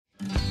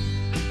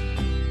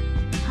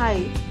Hi,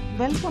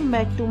 welcome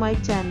back to my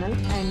channel,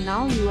 and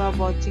now you are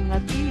watching a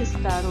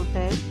 3-star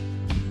hotel.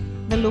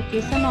 The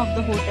location of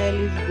the hotel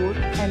is good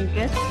and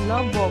guests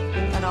love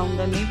walking around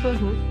the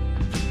neighborhood.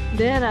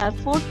 There are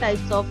 4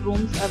 types of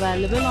rooms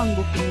available on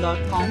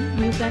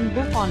booking.com. You can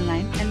book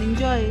online and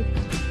enjoy it.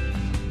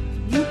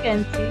 You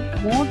can see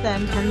more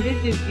than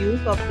 100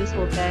 reviews of this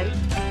hotel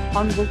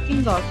on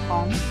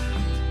booking.com.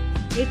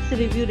 Its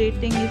review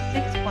rating is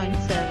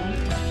 6.7,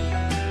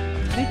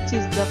 which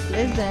is the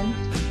pleasant.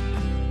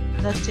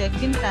 The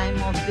check-in time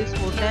of this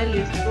hotel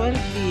is 12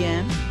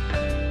 p.m.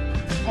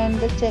 and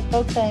the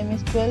check-out time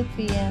is 12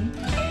 p.m.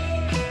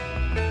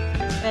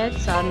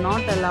 Pets are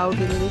not allowed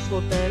in this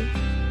hotel.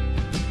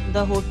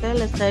 The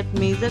hotel accepts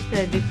major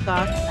credit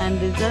cards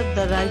and reserves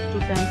the right to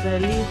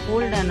temporarily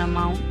hold an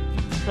amount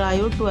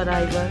prior to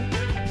arrival.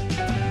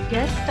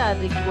 Guests are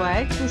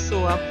required to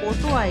show a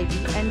photo ID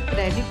and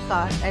credit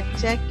card at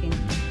check-in.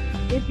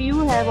 If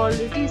you have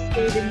already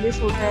stayed in this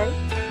hotel,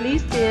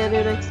 please share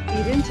your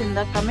experience in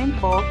the comment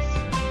box.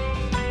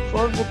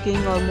 For booking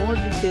or more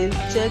details,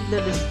 check the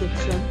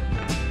description.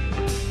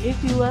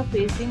 If you are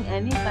facing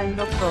any kind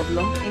of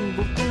problem in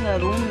booking a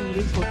room in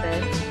this hotel,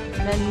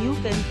 then you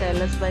can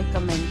tell us by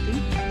commenting.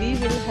 We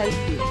will help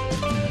you.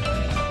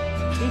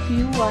 If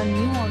you are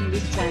new on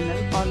this channel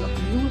or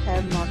you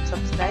have not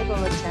subscribed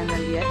our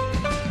channel yet,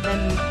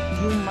 then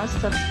you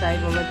must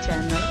subscribe our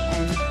channel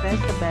and press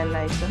the bell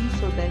icon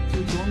so that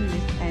you don't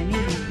miss any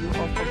review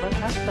of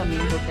our upcoming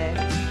hotel.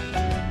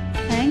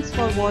 Thanks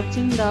for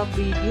watching the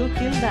video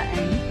till the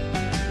end.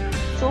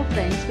 So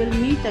friends, will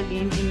meet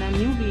again in a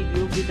new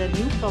video with a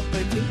new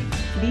property.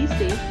 Be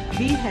safe,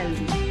 be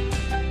healthy.